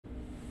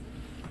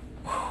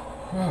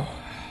What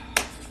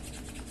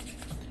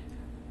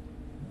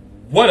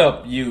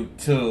up,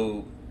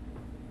 YouTube?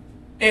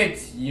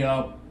 It's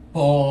your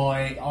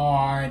boy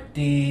R.D.S.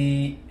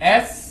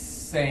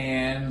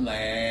 saying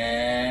let's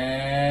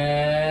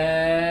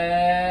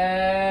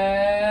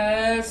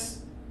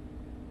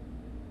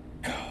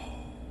go.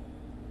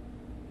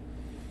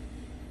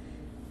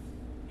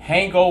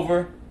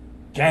 Hangover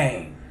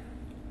gang.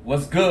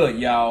 What's good,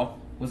 y'all?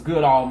 What's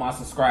good, all my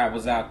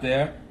subscribers out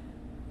there?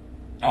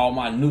 All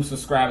my new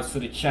subscribers to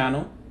the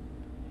channel.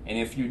 And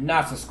if you're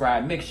not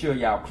subscribed, make sure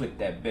y'all click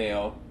that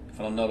bell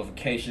for the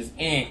notifications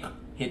and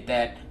hit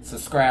that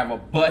subscriber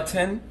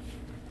button.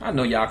 I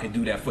know y'all can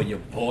do that for your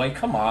boy.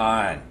 Come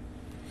on.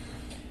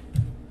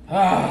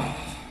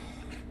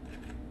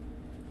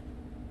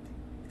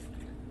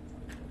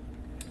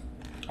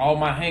 All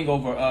my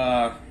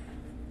hangover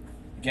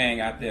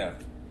gang out there.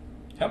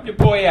 Help your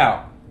boy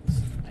out.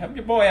 Help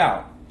your boy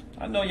out.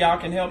 I know y'all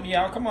can help me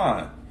out. Come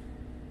on.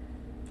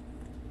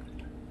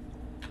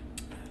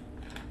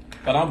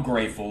 But I'm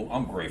grateful,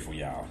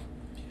 y'all.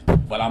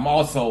 But I'm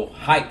also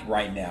hyped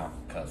right now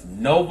because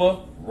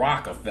Nova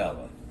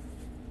Rockafeller,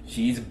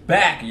 she's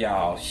back,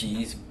 y'all.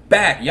 She's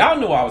back. Y'all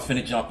knew I was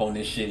finna jump on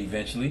this shit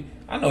eventually.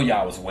 I know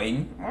y'all was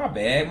waiting. My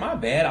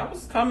bad. I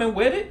was coming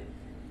with it.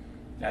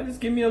 Y'all just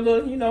give me a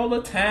little, a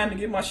little time to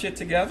get my shit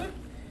together.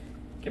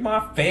 Get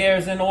my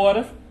affairs in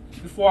order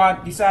before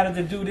I decided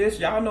to do this.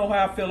 Y'all know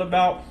how I feel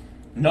about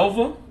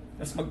Nova.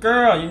 That's my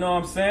girl, you know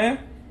what I'm saying?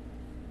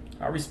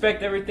 I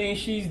respect everything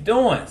she's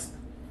doing.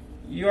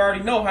 You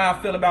already know how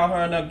I feel about her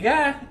and her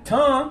guy,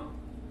 Tom.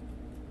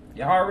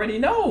 Y'all already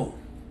know.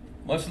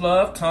 Much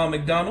love, Tom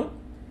McDonald.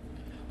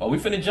 But we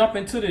finna jump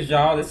into this,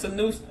 y'all. It's a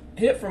new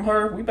hit from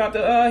her. We about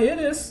to hear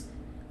this.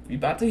 We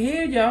about to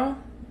hear y'all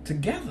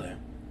together.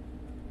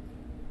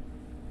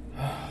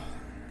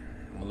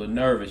 I'm a little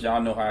nervous. Y'all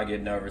know how I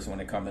get nervous when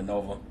it comes to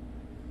Nova.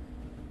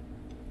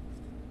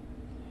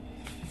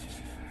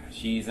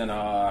 She's in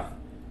a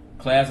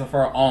class of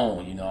her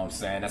own, you know what I'm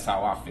saying? That's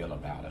how I feel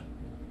about her.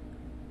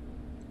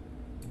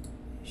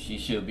 She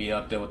should be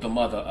up there with them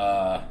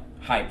other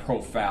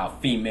high-profile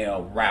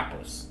female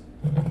rappers.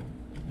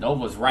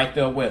 Nova's right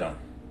there with them.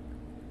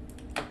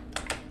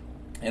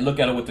 And look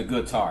at her with the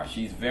guitar.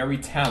 She's very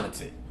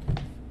talented.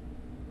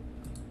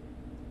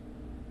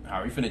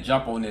 Alright, we finna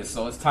jump on this.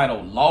 So it's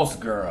titled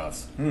Lost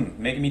Girls.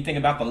 Making me think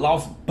about the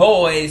Lost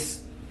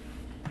Boys.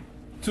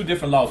 Two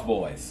different Lost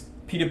Boys.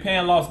 Peter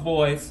Pan Lost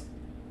Boys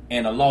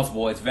and a Lost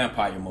Boys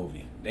vampire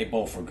movie. They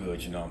both are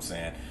good, you know what I'm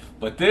saying?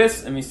 But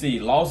this, let me see,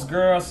 Lost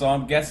Girls, so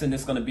I'm guessing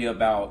it's going to be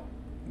about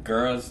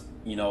girls,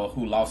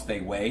 who lost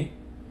their way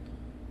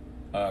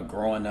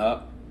growing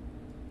up,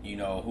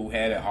 who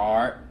had it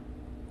hard.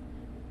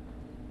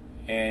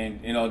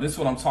 And, this is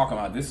what I'm talking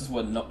about. This is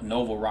what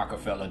Nova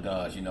Rockafeller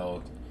does,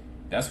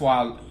 That's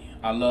why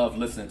I love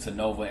listening to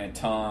Nova and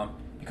Tom,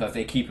 because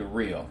they keep it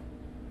real.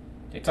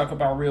 They talk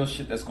about real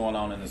shit that's going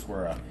on in this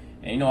world.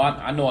 And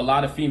I know a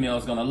lot of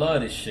females gonna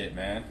love this shit,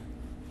 man.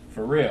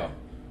 For real.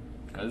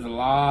 Cause there's a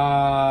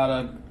lot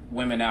of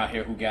women out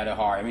here who got it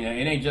hard. I mean,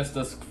 it ain't just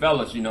us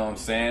fellas, you know what I'm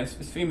saying?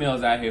 It's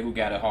females out here who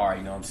got it hard,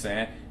 you know what I'm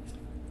saying?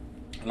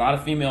 A lot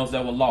of females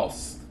that were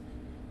lost,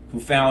 who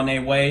found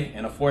their way,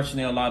 and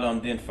unfortunately a lot of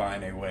them didn't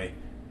find their way.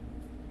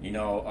 It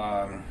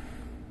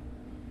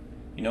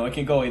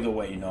can go either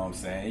way, you know what I'm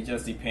saying? It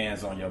just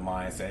depends on your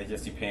mindset. It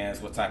just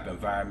depends what type of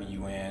environment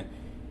you in.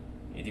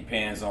 It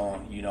depends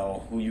on,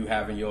 who you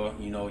have in your,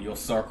 your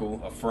circle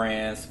of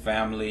friends,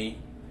 family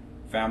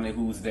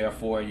who's there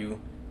for you.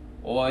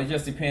 Or it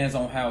just depends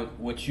on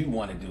what you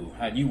want to do,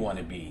 how you want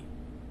to be.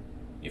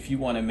 If you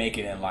want to make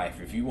it in life,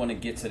 if you want to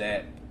get to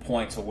that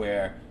point to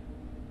where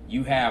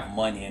you have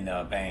money in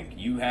the bank,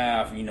 you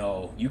have,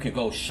 you can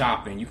go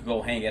shopping, you can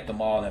go hang at the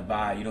mall and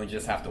buy, you don't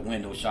just have to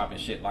window shop and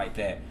shit like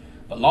that.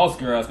 But Lost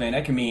Girls, man,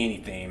 that can mean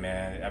anything,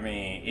 man. I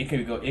mean, it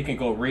can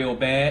go real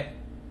bad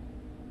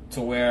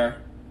to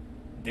where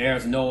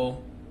there's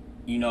no,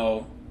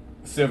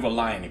 silver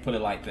lining, put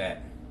it like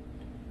that.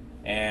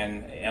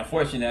 And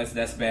unfortunately,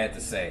 that's bad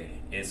to say.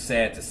 It's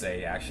sad to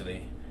say,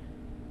 actually.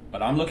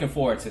 But I'm looking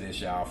forward to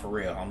this, y'all, for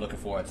real. I'm looking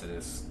forward to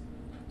this.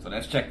 So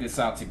let's check this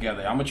out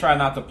together. I'm going to try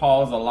not to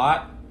pause a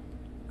lot,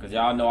 because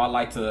y'all know I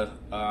like to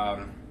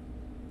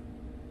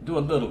do a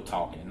little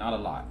talking, not a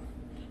lot.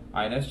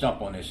 All right, let's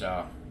jump on this,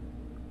 y'all.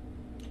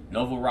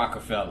 Nova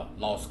Rockafeller,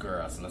 Lost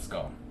Girls. Let's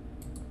go.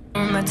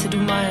 We're meant to do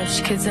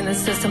much, kids in a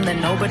system that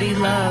nobody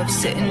loves,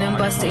 sitting in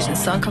bus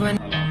stations, sun coming.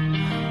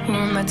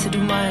 We're meant to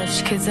do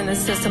much, kids in a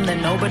system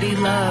that nobody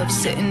loves,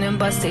 sitting in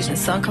bus stations,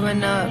 sun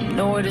coming up,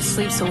 nowhere to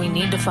sleep, so we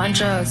need to find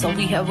drugs. All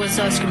we have was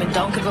us screaming,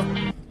 don't give up.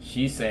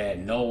 She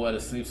said, nowhere to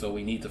sleep, so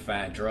we need to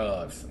find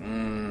drugs. Let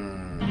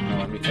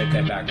me take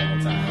that back one more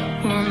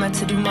time. We're meant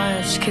to do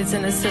much, kids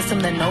in a system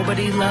that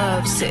nobody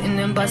loves, sitting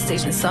in bus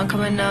stations, sun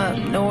coming up,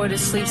 nowhere to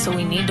sleep, so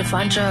we need to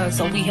find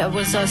drugs. All we have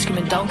was us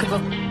screaming, don't give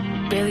up.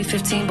 Barely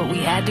 15, but we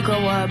had to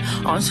grow up.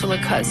 Arms full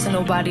of cuts and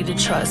nobody to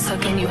trust. How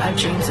can you have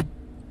dreams?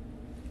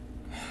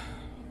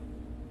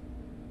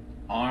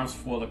 Arms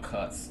full of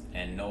cuts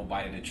and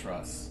nobody to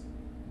trust.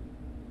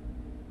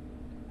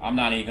 I'm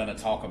not even gonna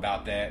talk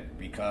about that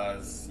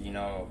because, you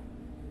know,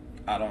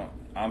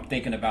 I'm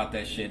thinking about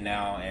that shit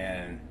now,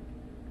 and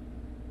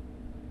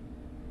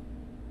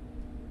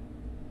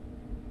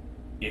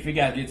if you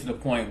gotta get to the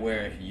point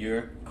where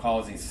you're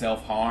causing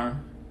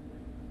self-harm,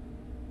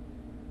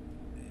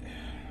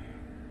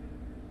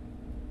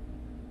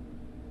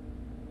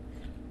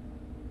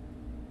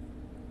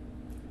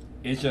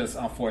 it's just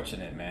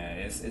unfortunate, man.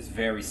 It's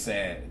very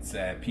sad. It's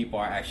sad people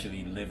are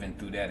actually living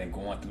through that and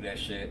going through that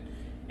shit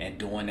and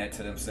doing that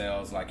to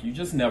themselves. Like, you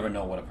just never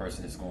know what a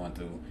person is going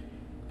through.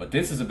 But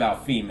this is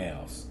about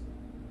females,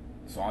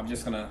 so I'm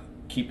just gonna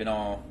keep it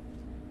on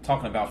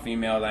talking about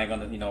females. I ain't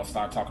gonna, you know,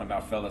 start talking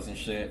about fellas and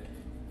shit.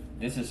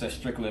 This is just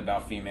strictly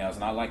about females,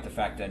 and I like the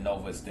fact that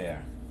Nova's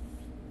there.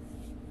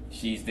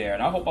 She's there,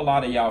 and I hope a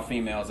lot of y'all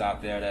females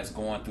out there that's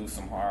going through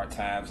some hard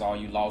times, all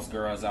you lost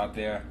girls out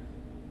there,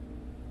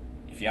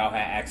 if y'all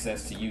had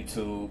access to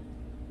YouTube,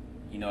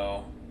 you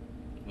know,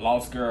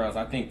 lost girls,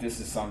 I think this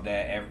is something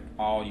that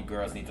all you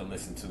girls need to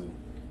listen to, you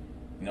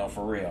know,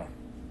 for real.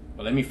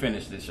 But let me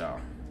finish this, y'all.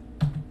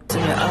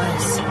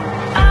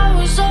 I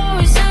was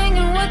always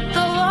hanging with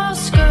the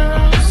lost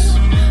girls.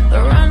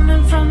 They're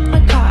running from the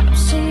cops,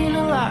 seen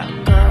a lot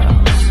of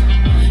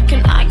girls.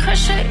 Can I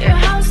crash at your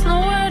house?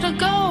 Nowhere to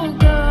go,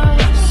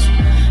 girls.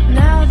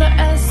 Now the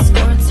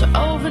escorts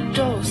are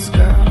overdose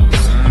girls.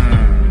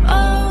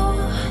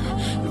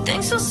 Oh,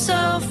 things will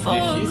sell for.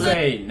 Did she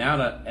say now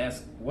the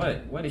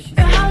what did she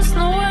say? Your house,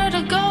 nowhere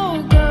to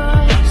go,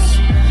 girls.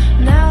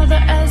 Now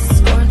the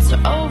escorts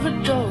are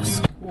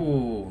overdose.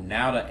 Ooh,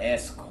 now the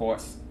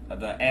escorts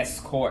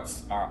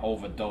are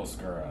overdose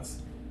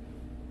girls.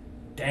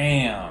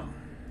 Damn.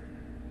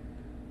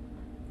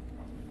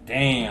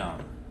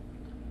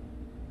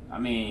 I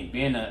mean,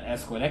 being an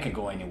escort, that could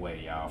go anywhere,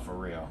 y'all, for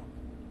real.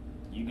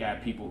 You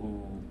got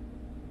people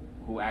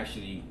who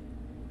actually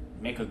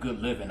make a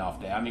good living off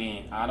that. I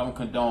mean, I don't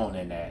condone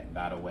in that,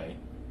 by the way.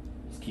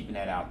 Just keeping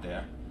that out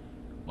there.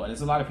 But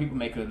there's a lot of people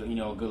make a, you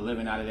know, good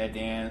living out of that.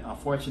 Then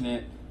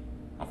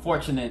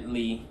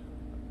unfortunately,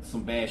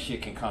 some bad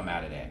shit can come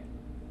out of that.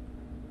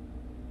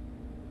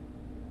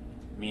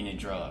 Meaning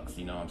drugs,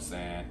 you know what I'm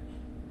saying?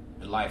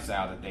 The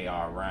lifestyle that they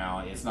are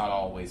around, it's not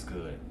always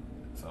good.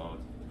 So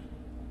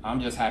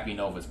I'm just happy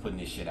Nova's putting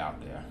this shit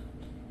out there.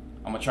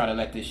 I'm gonna try to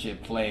let this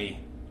shit play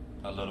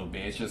a little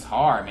bit. It's just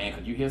hard, man,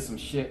 because you hear some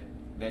shit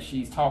that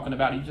she's talking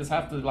about, you just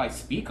have to like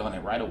speak on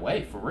it right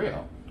away, for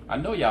real. I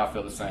know y'all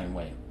feel the same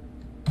way.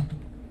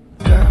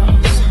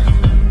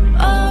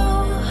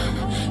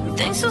 Oh,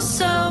 things will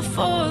sell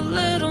for a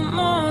little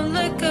more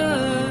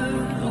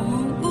liquor.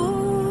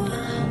 Ooh,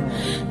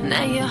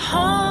 now you're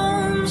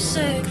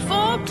homesick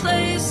for a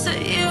place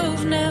that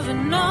you've never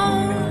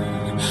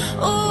known.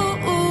 Ooh,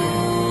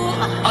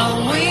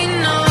 all we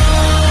know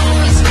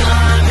is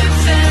climbing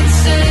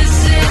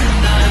fences in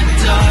the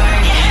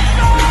dark.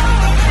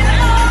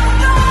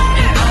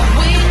 And all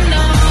we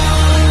know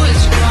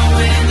is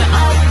growing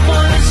up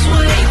was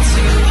way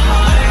too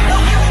hard.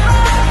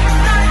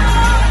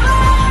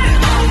 And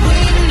all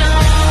we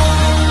know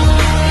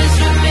is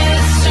we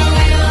missed who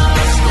we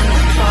lost in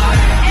the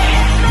park.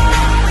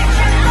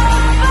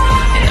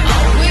 And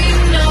all we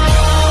know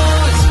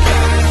is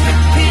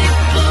perfect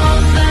people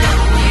that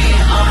we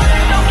are.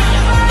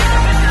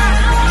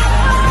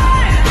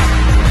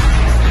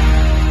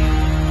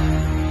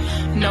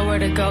 Nowhere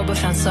to go but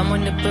found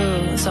someone to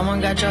boo.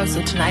 Someone got drugs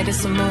so tonight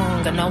is the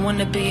moon. Got no one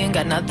to be and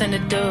got nothing to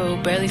do.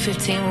 Barely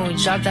 15 when we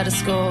dropped out of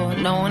school.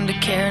 No one to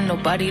care,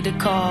 nobody to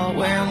call.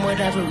 Wearing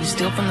whatever we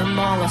steal from the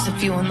mall. Lost a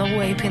few on the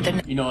way, paint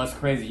their. You know, it's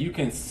crazy. You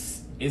can,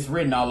 it's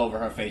written all over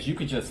her face. You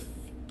could just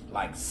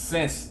like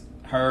sense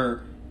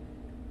her,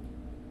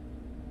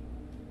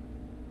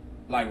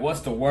 like,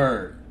 what's the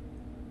word?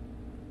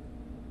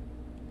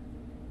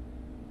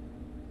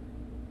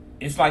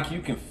 It's like you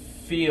can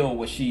feel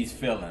what she's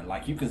feeling.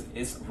 Like, you can,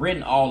 it's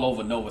written all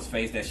over Nova's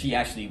face that she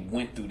actually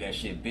went through that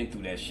shit, been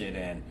through that shit,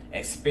 and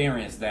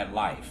experienced that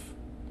life.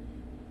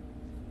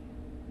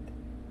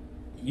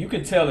 You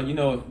can tell, you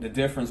know, the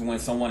difference when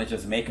someone is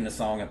just making a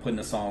song and putting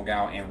the song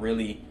out and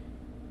really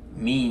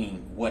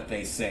meaning what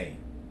they say.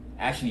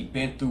 Actually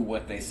been through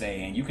what they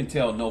say, and you can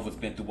tell Nova's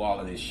been through all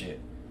of this shit.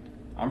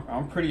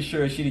 I'm pretty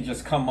sure she didn't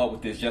just come up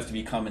with this just to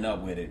be coming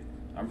up with it.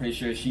 I'm pretty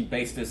sure she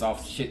based this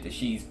off shit that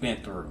she's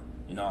been through.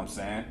 You know what I'm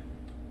saying?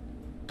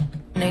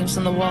 Names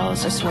on the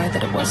walls, I swear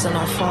that it wasn't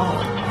our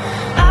fault.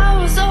 I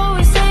was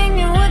always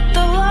hanging with the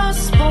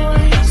lost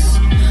boys.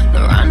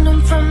 They're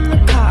running from the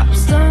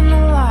cops, done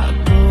a lot,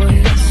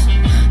 boys.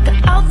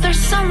 They're out there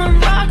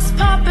selling rocks,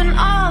 popping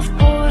off,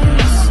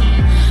 boys.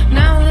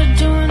 Now they're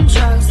doing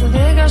drugs, so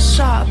they got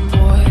shot,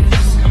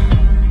 boys.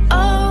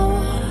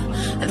 Oh,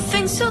 the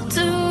things you'll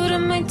do to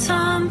make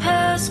time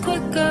pass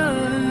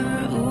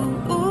quicker.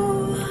 Ooh,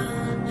 ooh.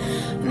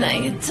 Now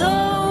you're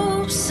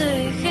dope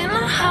sick in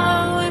a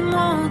highway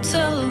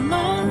motel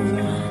alone.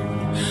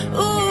 Ooh,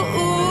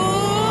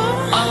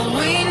 ooh. All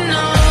we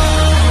know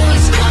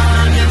is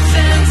climbing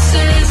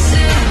fences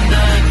in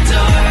the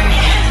dark.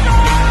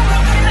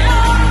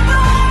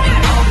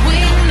 And all we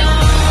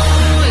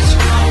know is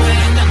growing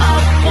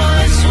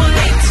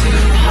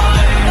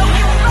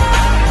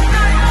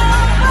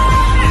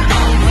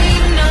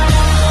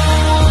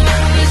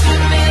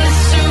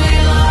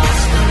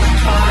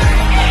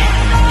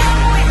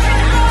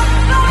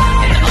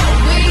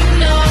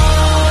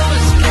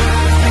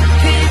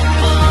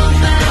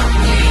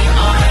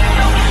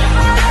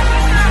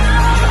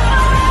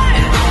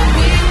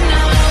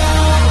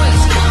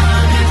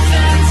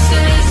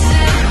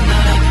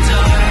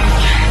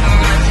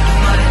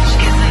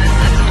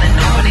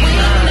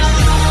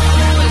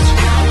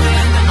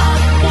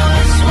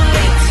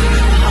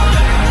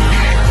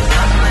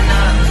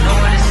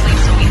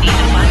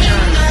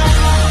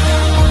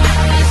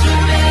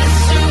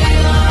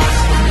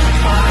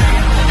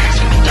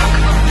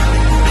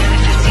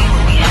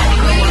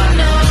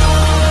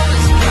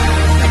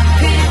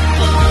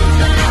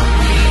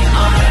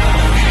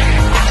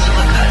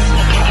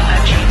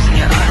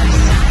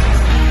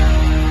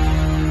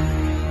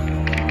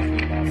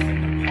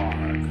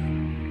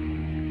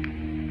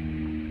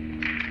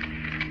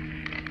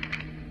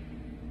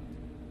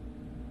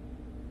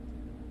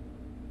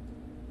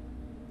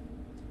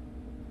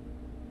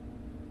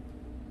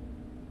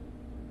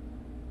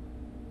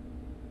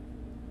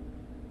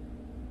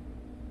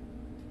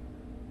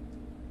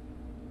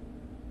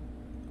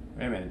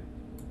Wait a minute.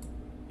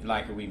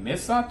 Like, we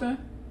missed something?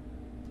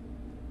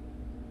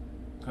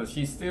 Because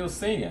she's still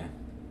singing.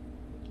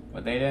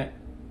 But they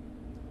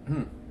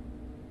didn't.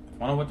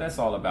 Wonder what that's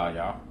all about,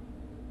 y'all.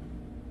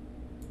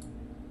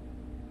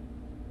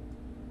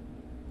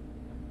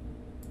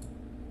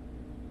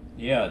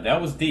 Yeah,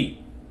 that was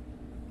deep.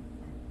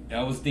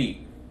 That was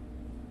deep.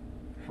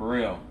 For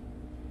real.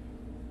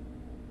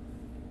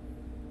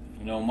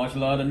 You know, much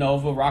love to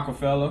Nova,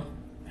 Rockafeller,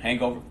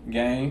 Hangover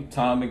Gang,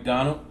 Tom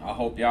McDonald. I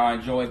hope y'all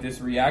enjoyed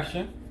this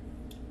reaction.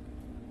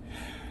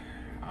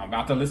 I'm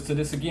about to listen to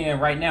this again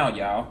right now,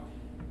 y'all.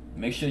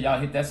 Make sure y'all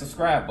hit that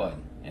subscribe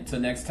button.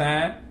 Until next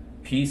time,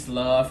 peace,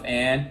 love,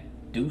 and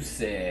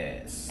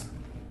deuces.